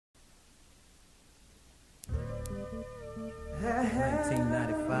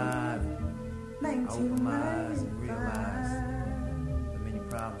open my eyes and realize the many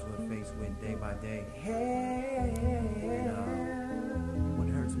problems we're faced with day by day. And what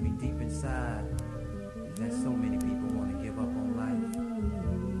hurts me deep inside is that so many people want to give up on life.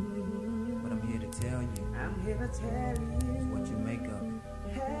 But I'm here to tell you, it's what you make of it.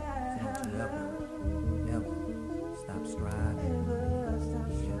 So don't you ever stop striving.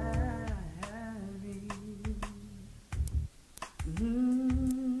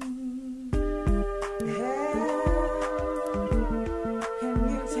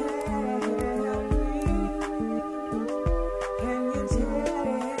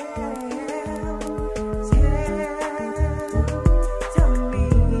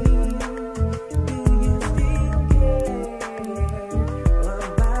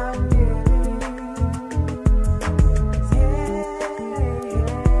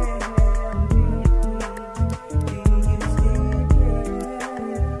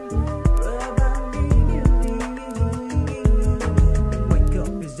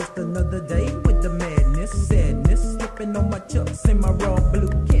 Another day with the madness, sadness, slipping on my chucks and my raw blue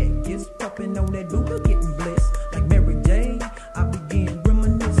khakis, puffing on that Buddha, getting blessed like Mary Jane. I begin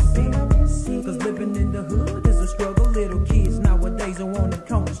reminiscing, cause living in the hood is a struggle. Little kids nowadays are on the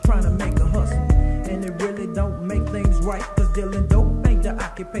corners trying to make a hustle, and it really don't make things right, cause dealing dope ain't the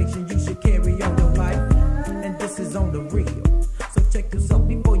occupation you should carry on your life. And this is on the real, so check yourself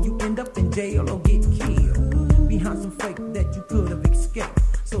before you end up in jail or get killed behind some fake that you could have escaped.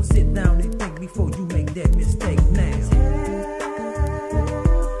 So sit down and think before you make that mistake now.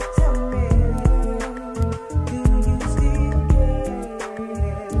 Tell me, do you still care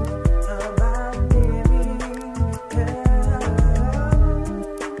about living, girl?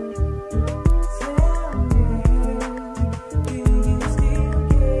 Tell me, do you still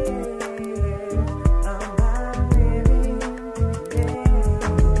care about living, girl?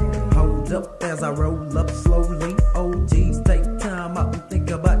 Hold up as I roll up slowly. Oh geez, take time out and think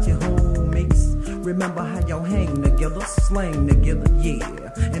about your homies. Remember how y'all hang together, slang together, yeah,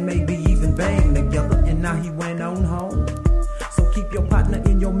 and maybe even bang together. And now he went on home. So keep your partner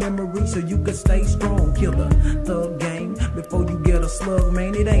in your memory so you can stay strong. Kill the thug game before you get a slug,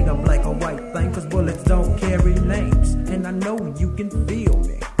 man. It ain't a black or white thing, cause bullets don't carry names. And I know you can feel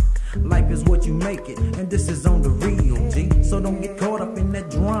me. Life is what you make it, and this is on the real, G. So don't get caught up in that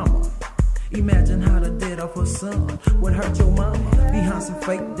drama. Imagine how the death of her son would hurt your mama behind some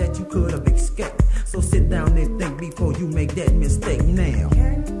fake that you could have escaped. So sit down and think before you make that mistake now.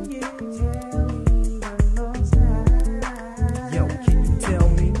 Can you tell me one more time? Yo, can you tell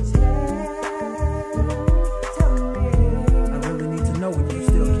me? Tell me. I really need to know if you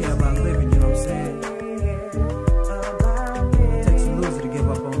still care about living, you know what I'm saying? It takes a loser to give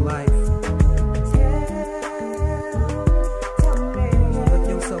up on life. So look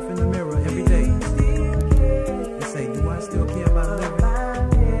yourself in the mirror every day and say, do I still care about living?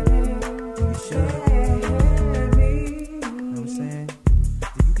 You should. You know what I'm saying? Do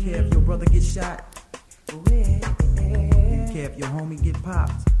you care if your brother gets shot? Do you care if your homie get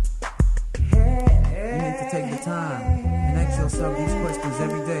popped? You need to take the time and ask yourself these questions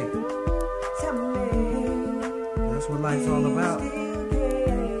every day. That's what life's all about.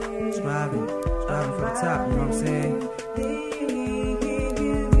 Striving for the top, you know.